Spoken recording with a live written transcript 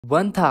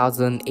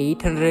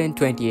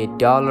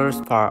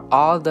$1,828 for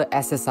all the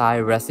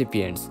SSI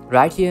recipients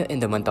right here in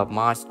the month of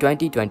March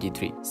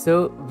 2023.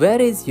 So where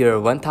is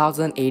your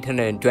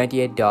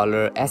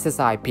 $1,828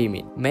 SSI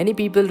payment? Many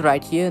people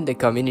right here in the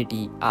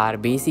community are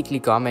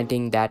basically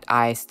commenting that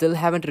I still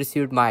haven't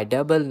received my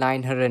double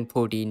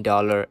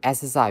 $914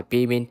 SSI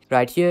payment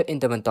right here in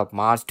the month of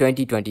March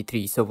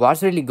 2023. So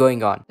what's really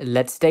going on?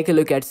 Let's take a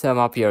look at some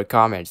of your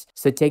comments.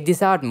 So check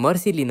this out,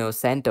 Marcelino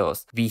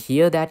Santos. We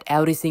hear that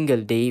every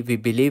single day. We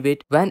believe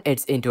it when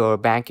it's into our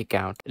bank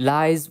account.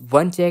 Lies,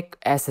 one check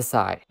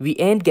SSI. We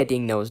ain't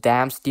getting no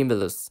damn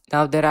stimulus.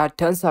 Now there are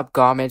tons of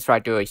comments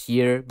right over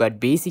here, but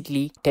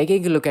basically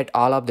taking a look at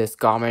all of these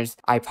comments,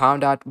 I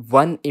found out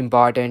one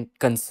important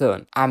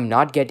concern. I'm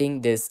not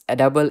getting this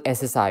double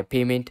SSI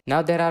payment.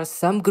 Now there are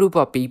some group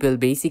of people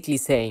basically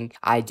saying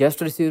I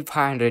just received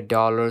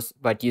 $500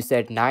 but you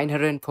said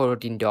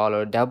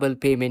 $914 double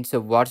payment.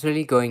 So what's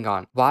really going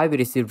on? Why we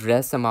received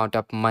less amount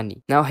of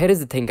money? Now here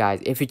is the thing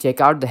guys, if you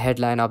check out the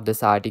headline of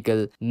this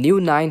article, new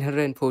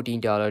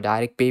 $914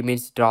 direct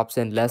payments drops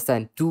in less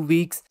than 2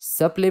 weeks,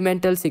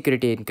 supplemental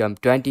security income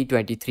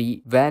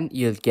 2023, when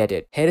you'll get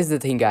it. Here is the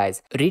thing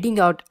guys,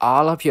 reading out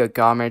all of your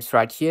comments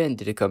right here in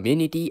the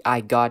community, I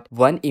got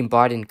one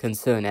important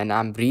concern and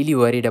I'm really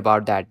worried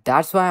about that.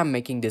 That's why I'm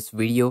making this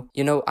video.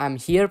 You know, I'm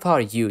here for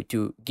you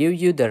to give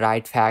you the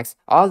right facts,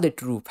 all the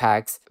true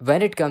facts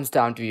when it comes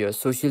down to your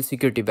social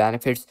security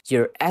benefits,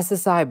 your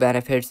SSI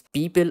benefits,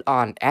 people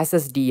on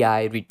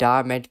Ssdi,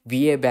 retirement,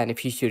 VA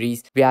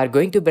beneficiaries. We are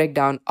going to break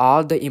down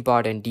all the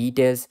important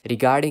details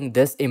regarding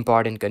this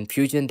important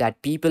confusion that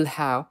people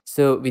have.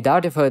 So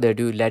without a further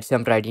ado, let's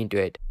jump right into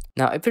it.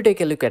 Now if you take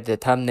a look at the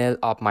thumbnail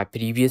of my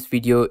previous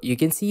video, you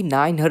can see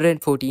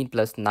 914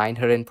 plus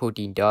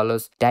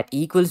 $914, that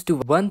equals to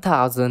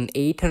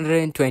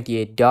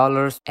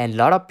 $1,828, and a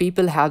lot of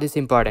people have this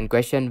important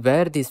question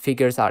where these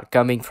figures are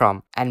coming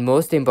from, and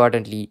most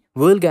importantly,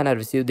 we're gonna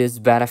receive these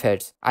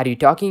benefits. Are you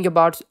talking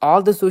about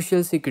all the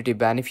social security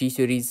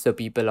beneficiaries, so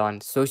people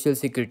on social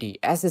security,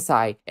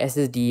 SSI,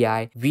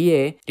 Ssdi,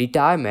 VA,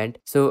 retirement?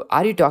 So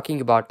are you talking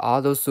about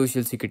all those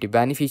social security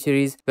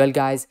beneficiaries? Well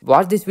guys,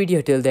 watch this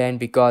video till the end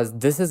because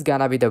this is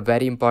gonna be the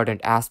very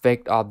important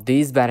aspect of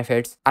these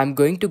benefits. I'm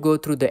going to go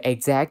through the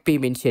exact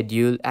payment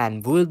schedule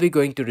and we'll be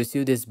going to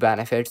receive these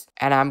benefits,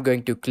 and I'm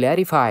going to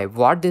clarify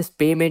what this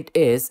payment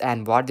is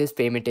and what this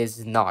payment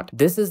is not.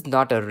 This is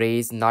not a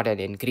raise, not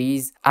an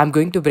increase. I'm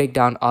going to break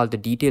down all the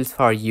details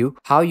for you,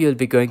 how you'll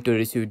be going to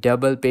receive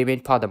double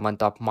payment for the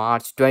month of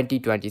March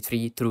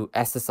 2023 through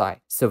SSI.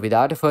 So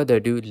without further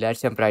ado,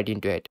 let's jump right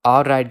into it.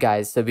 Alright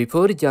guys, so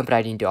before we jump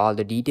right into all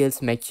the details,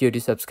 make sure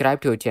to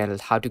subscribe to our channel.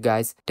 How to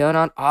guys? Turn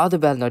on all the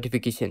bell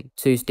notification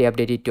so you stay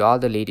updated to all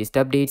the latest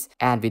updates,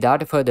 and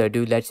without further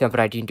ado, let's jump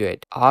right into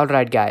it.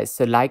 Alright guys,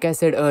 so like I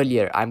said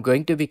earlier, I'm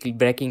going to be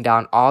breaking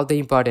down all the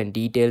important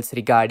details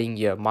regarding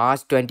your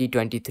March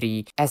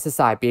 2023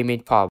 SSI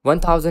payment for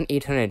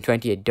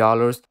 $1,828.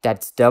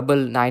 That's double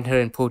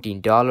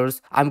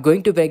 $914. I'm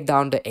going to break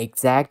down the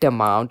exact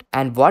amount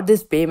and what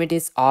this payment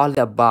is all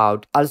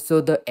about,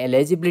 also the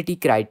eligibility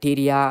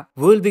criteria,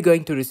 we'll be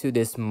going to receive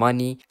this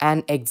money,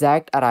 and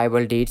exact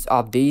arrival dates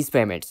of these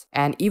payments.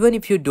 And even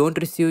if you don't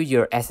receive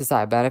your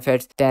SSI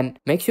benefits, then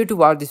make sure to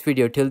watch this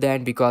video till the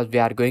end because we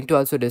are going to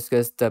also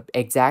discuss the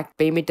exact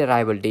payment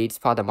arrival dates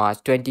for the March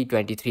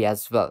 2023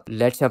 as well.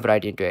 Let's jump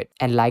right into it.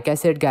 And like I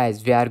said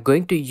guys, we are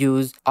going to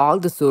use all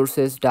the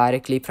sources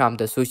directly from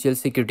the Social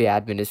Security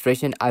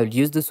Administration. I will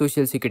use the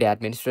Social Security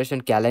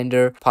Administration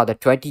calendar for the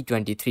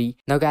 2023.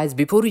 Now guys,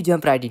 before we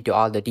jump right into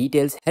all the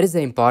details, here is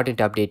an important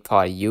update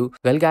for you.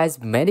 Well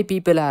guys, many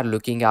people are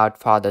looking out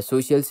for the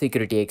Social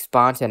Security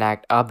Expansion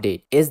Act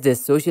update. Is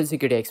this Social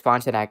Security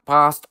Expansion Act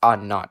passed or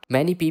not?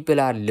 Many people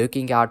are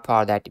looking out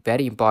for that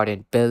very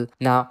important bill.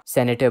 Now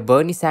Senator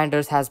Bernie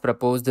Sanders has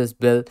proposed this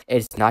bill.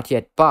 It's not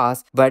yet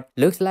passed, but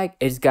looks like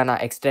it's gonna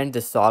extend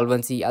the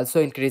solvency,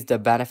 also increase the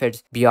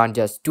benefits beyond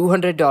just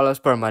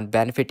 $200 per month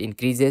benefit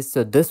increases.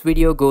 So this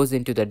video goes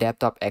into the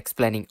depth of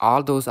explaining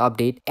all those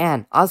updates,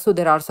 and also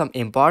there are some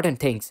important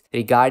things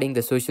regarding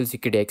the Social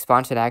Security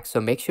Expansion Act, so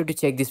make sure to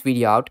check this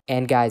video out.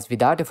 And guys,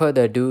 without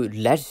further ado,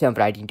 let's jump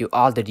right into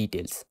all the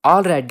details.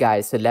 Alright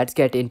guys, so let's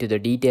get into the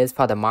details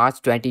for the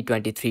March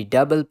 2023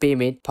 double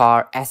payment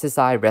for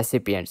SSI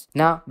recipients.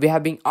 Now we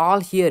have been all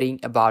hearing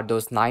about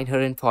those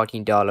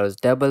 $914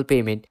 double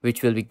payment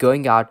which will be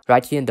going out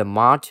right here in the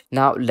March.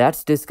 Now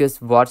let's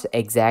discuss what's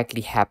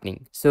exactly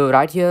happening. So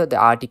right here the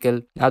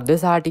article, now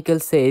this article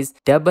says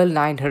double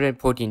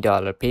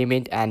 $914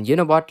 payment, and you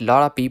know what, a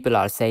lot of people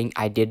are saying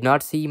I did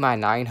not see my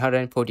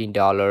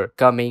 $914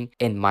 coming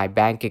in my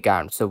bank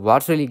account. So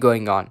what's really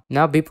going on?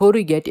 Now before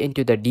we get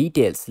into the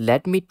details,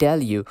 let me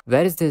tell you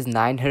where is this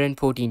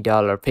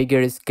 $914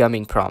 figure is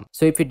coming from.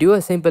 So if you do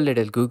a simple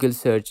little Google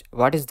search,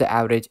 what is the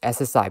average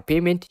SSI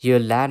payment,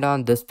 you'll land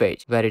on this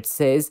page where it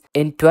says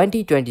in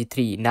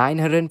 2023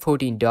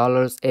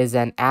 $914 is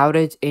an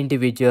average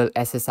individual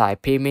SSI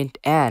payment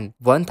and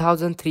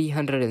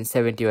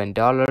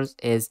 $1,371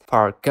 is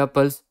for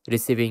couples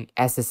receiving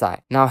SSI.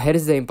 Now here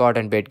is the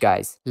important bit,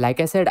 guys. Like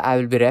I said, I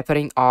will be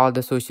referring all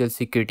the Social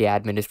Security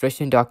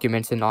Administration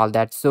documents and all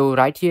that. So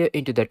right here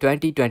into the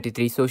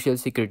 2023 Social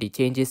Security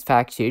Changes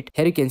fact sheet,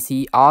 here you can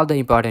see all the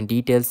important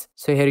details.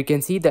 So here you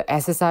can see the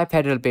SSI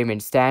federal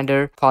payment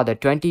standard for the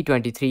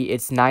 2023,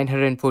 it's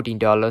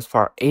 $914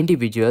 for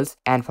individuals,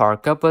 and for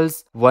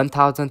couples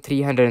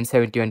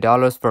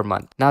 $1,371 per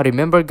month. Now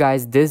remember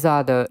guys, these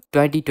are the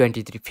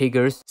 2023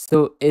 figures.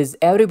 So is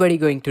everybody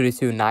going to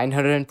receive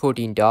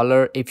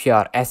 $914 if you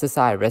are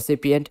SSI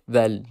recipient?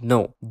 Well,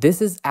 no.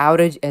 This is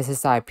average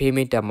SSI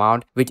payment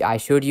amount which I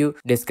showed you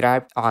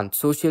described on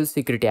Social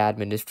Security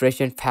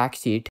Administration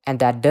fact sheet, and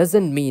that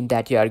doesn't mean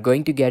that you are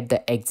going to get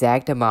the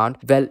exact amount.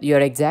 Well, your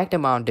exact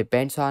amount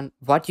depends on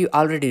what you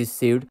already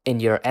received in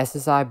your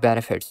SSI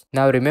benefits.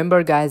 Now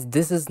remember guys,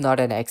 this is not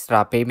an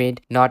extra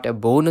payment, not a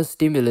bonus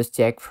stimulus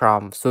check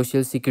from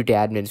Social Security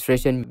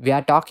Administration. We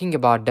are talking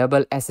about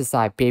double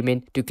SSI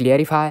payment. To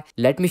clarify,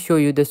 let me show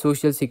you the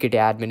Social Security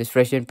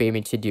Administration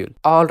payment schedule.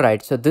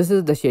 Alright, so this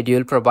is the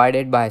schedule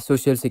provided by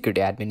Social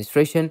Security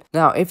Administration.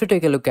 Now if you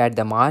take a look at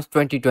the March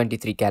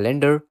 2023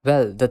 calendar,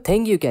 well, the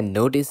thing you can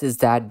notice is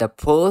that the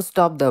first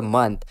of the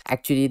month,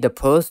 actually the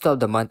first of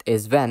the month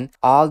is when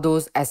all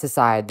those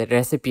SSI, the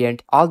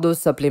recipient, all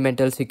those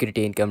supplemental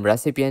security income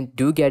recipient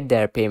do get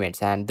their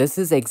payments, and this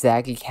is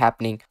exactly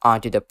happening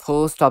onto the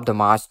 1st of the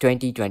March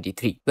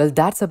 2023. Well,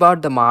 that's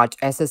about the March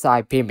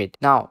SSI payment.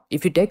 Now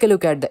if you take a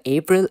look at the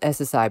April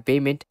SSI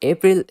payment,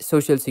 April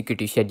Social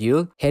Security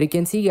schedule, here you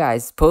can see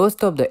guys,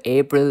 1st of the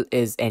April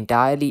is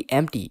entirely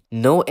empty.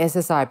 No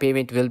SSI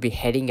payment will be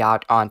heading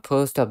out on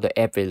 1st of the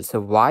April. So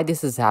why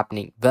this is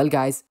happening? Well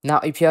guys, now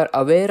if you are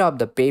aware of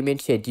the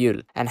payment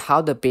schedule and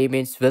how the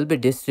payments will be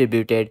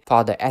distributed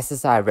for the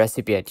SSI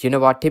recipient, you know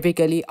what,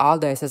 typically all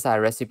the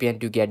SSI recipient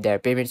do get their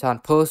payments on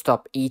 1st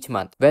of each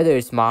month, whether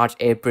it's March,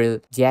 April,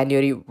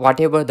 January,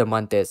 whatever the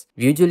month is.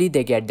 Usually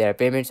they get their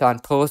payments on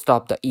 1st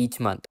of the each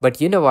month.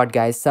 But you know what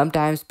guys,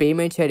 sometimes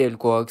payment schedule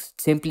quirks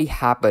simply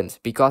happens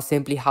because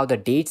simply how the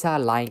dates are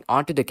lying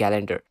onto the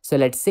calendar. So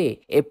let's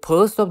say if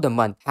 1st of the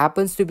month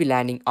happens to be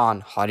landing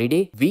on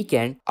holiday,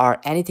 weekend, or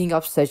anything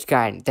of such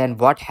kind, then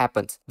what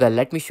happens? Well,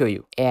 let me show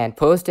you. And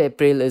 1st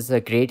April is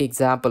a great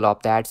example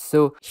of that.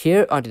 So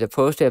here onto the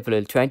 1st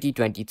April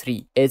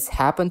 2023, it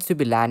happens to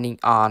be landing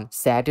on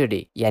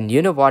Saturday, and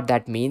you know what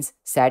that means?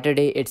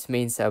 Saturday, it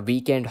means a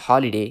weekend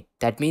holiday.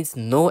 That means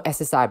no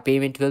SSI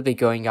payment will be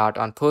going out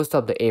on 1st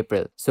of the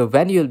April. So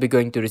when you'll be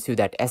going to receive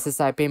that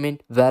SSI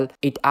payment? Well,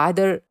 it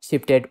either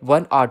shifted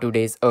 1 or 2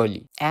 days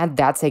early. And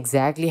that's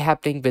exactly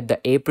happening with the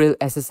April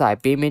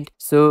SSI payment.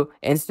 So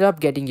instead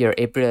of getting your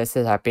April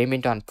SSI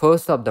payment on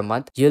 1st of the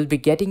month, you'll be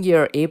getting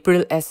your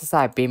April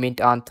SSI payment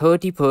on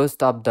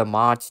 31st of the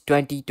March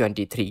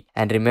 2023.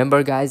 And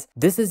remember guys,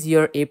 this is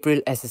your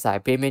April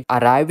SSI payment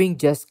arriving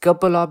just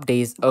couple of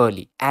days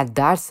early. And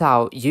that's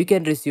how you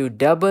can receive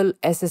double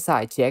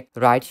SSI check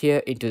right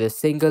here into the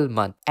single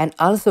month. And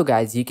also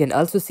guys, you can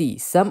also see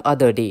some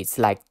other dates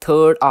like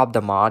 3rd of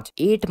the March,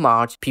 8th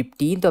March,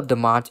 15th of the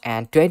March,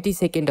 and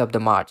 22nd of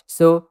the March.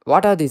 So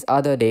what are these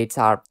other dates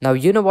are? Now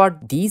you know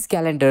what, these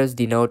calendars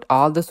denote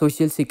all the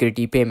Social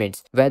Security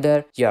payments,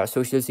 whether you're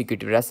Social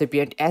Security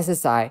recipient,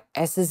 SSI,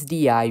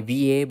 Ssdi,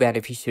 VA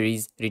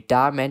beneficiaries,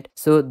 retirement.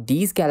 So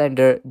these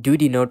calendar do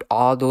denote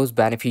all those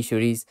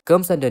beneficiaries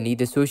comes underneath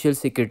the Social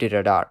Security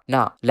radar.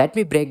 Now let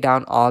me break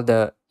down all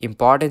the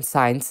important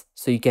signs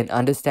so you can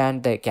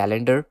understand the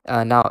calendar.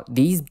 Now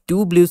these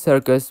two blue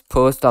circles,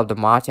 1st of the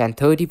March and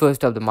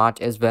 31st of the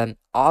March, is when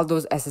all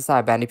those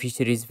SSI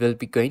beneficiaries will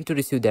be going to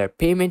receive their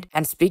payment.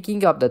 And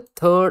speaking of the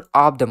 3rd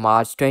of the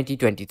March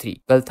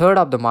 2023, well, 3rd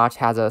of the March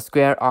has a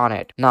square on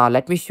it. Now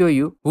let me show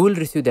you who will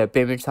receive their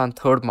payments on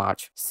 3rd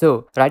March.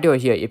 So right over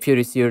here, if you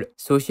received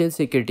Social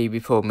Security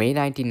before May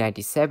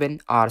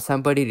 1997, or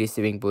somebody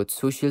receiving both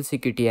Social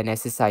Security and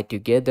SSI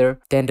together,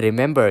 then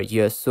remember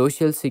your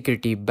Social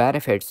Security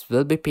benefits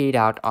will be paid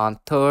out on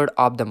 3rd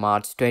of the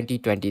March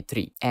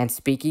 2023. And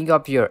speaking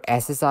of your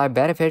SSI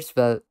benefits,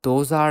 well,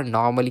 those are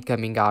normally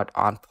coming out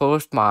on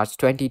 1st March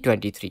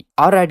 2023.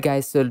 Alright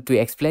guys, so to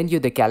explain you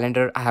the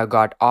calendar, I have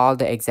got all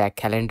the exact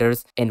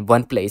calendars in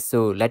one place.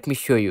 So let me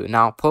show you.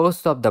 Now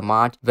 1st of the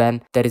March,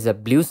 when there is a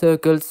blue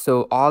circle,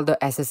 so all the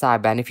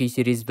SSI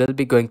beneficiaries will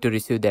be going to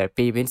receive their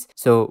payments.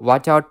 So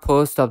watch out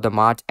 1st of the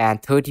March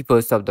and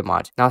 31st of the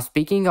March. Now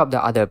speaking of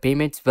the other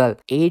payments, well,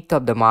 8th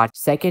of the March,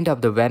 2nd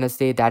of the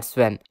Wednesday, that's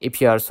when if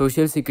you are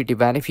Social Security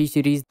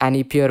beneficiaries and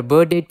if your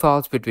birth date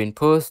falls between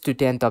 1st to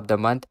 10th of the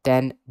month,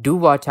 then do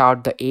watch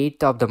out the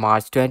 8th of the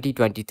March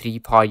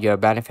 2023 for your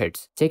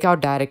benefits. Check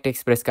out direct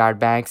express card,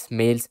 banks,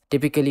 mails,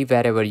 typically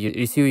wherever you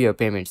receive your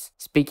payments.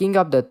 Speaking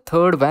of the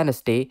 3rd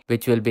Wednesday,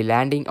 which will be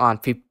landing on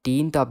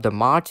 15th of the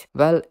March,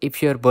 well,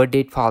 if your birth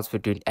date falls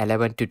between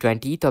 11th to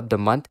 20th of the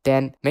month,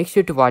 then make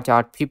sure to watch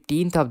out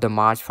 15th of the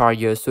March for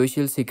your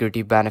Social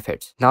Security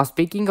benefits. Now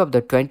speaking of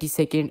the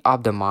 22nd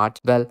of the March,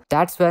 well,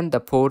 that's when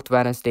the 4th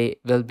Wednesday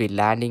will be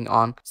landing landing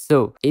on.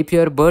 So if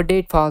your birth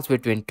date falls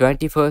between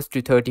 21st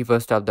to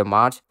 31st of the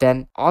March,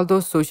 then all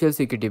those social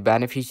security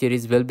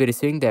beneficiaries will be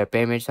receiving their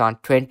payments on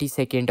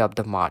 22nd of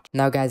the March.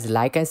 Now guys,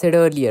 like I said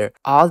earlier,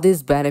 all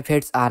these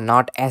benefits are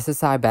not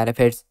SSI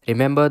benefits.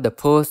 Remember, the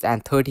 1st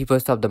and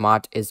 31st of the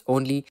March is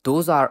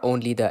those are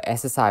only the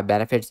SSI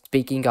benefits.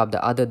 Speaking of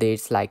the other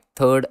dates like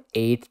 3rd,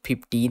 8th,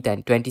 15th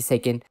and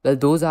 22nd, well,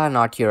 those are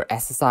not your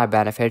SSI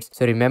benefits.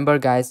 So remember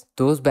guys,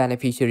 those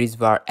beneficiaries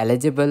were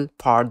eligible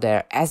for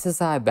their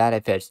SSI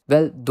benefits.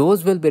 Well,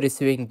 those will be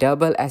receiving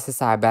double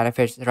SSI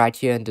benefits right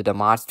here into the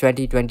March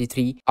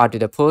 2023 or to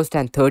the 1st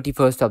and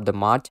 31st of the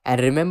March.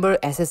 And remember,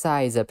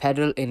 SSI is a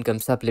federal income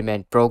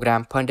supplement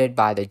program funded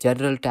by the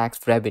general tax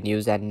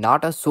revenues and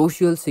not a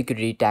social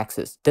security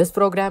taxes. This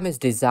program is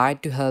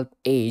designed to help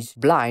aged,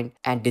 blind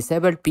and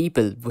disabled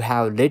people who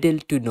have little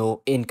to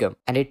no income,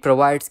 and it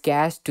provides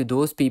cash to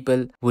those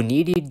people who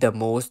need it the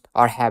most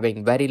or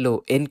having very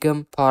low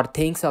income for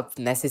things of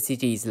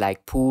necessities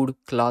like food,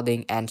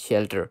 clothing and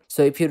shelter.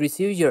 So if you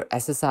receive your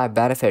SSI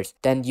benefits,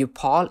 then you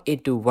fall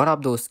into one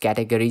of those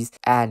categories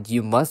and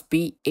you must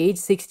be age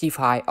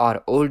 65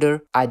 or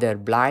older, either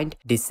blind,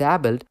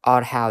 disabled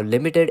or have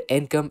limited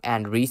income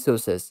and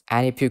resources.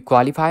 And if you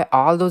qualify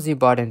all those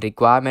important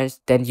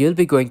requirements, then you'll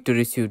be going to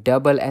receive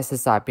double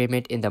SSI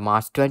payment in the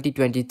March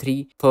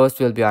 2023. First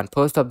will be on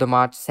 1st of the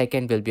March,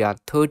 second will be on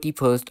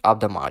 31st of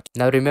the March.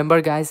 Now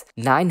remember guys,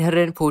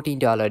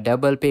 $914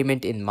 double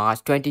payment in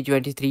March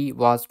 2023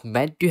 was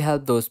meant to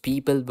help those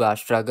people who are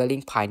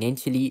struggling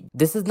financially.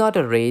 This is not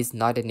a raise,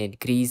 not an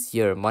increase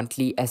your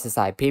monthly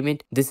SSI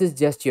payment. This is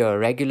just your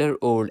regular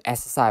old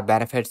SSI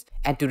benefits,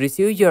 and to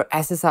receive your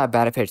SSI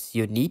benefits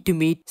you need to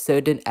meet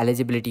certain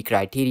eligibility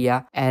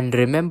criteria. And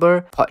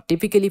remember,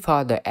 typically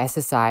for the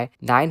SSI,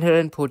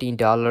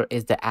 $914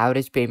 is the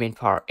average payment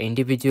for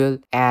individual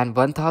and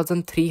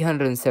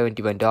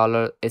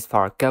 $1,371 is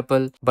for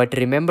couple. But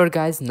remember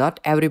guys,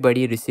 not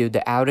everybody received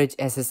the average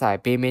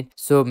SSI payment,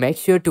 so make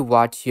sure to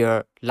watch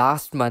your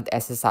last month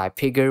SSI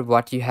figure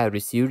what you have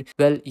received.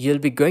 Well, you'll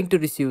be going to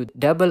receive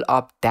double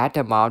of that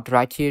amount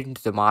right here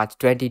into the March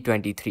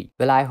 2023.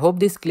 Well, I hope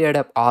this cleared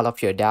up all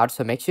of your doubts,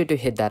 so make sure to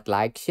hit that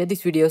like, share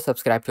this video,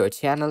 subscribe to our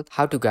channel.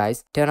 How to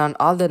guys, turn on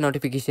all the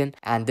notification,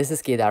 and this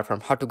is Kedar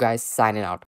from How to Guys signing out.